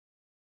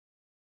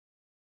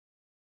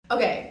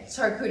Okay,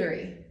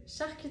 charcuterie.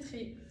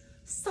 Charcuterie.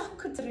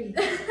 Charcuterie.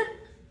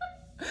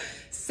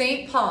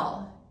 St.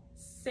 Paul.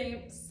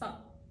 Saint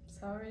Paul.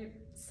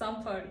 St.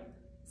 Paul.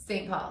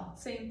 Saint Paul.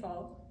 Saint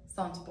Paul.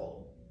 Saint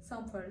Paul.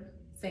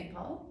 St.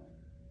 Paul.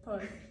 Paul.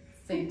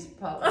 St.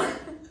 Paul.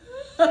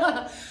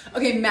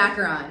 Okay,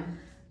 macaron.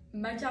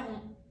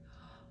 Macaron.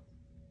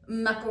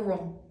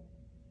 Macaron.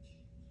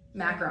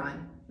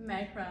 Macaron.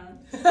 Macron.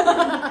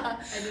 I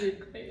do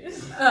it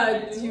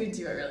great. You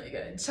do it really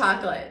good.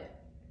 Chocolate.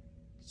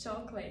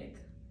 Chocolate.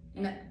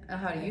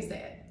 How do you say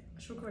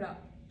it? Chocolat.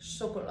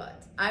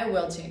 Chocolat. I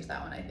will change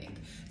that one, I think.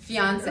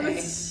 Fiance.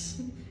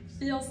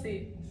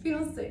 Fiancé.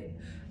 Fiance.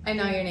 I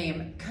know your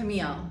name.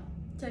 Camille.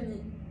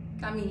 Camille.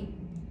 Camille.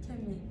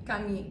 Camille.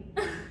 Camille.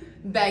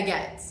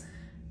 Baguette.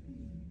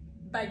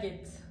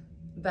 Baguette.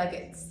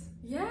 Baguettes.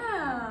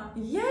 Yeah.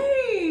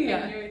 Yay!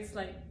 I knew it's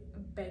like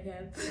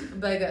baguette.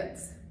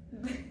 Baguettes.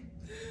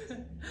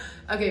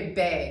 Okay,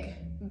 bag.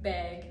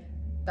 Bag.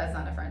 That's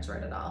not a French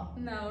word at all.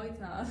 No, it's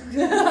not.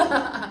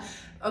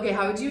 Okay,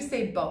 how would you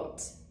say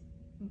boat?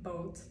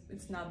 Boat.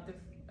 It's not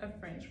a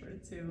French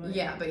word too. Like,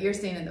 Yeah, but you're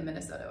saying it the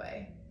Minnesota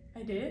way.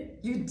 I did?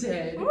 You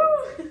did. Woo!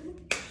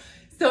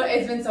 So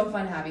it's been so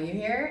fun having you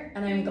here,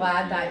 and I'm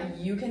glad that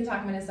you can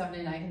talk Minnesotan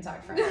and I can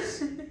talk French.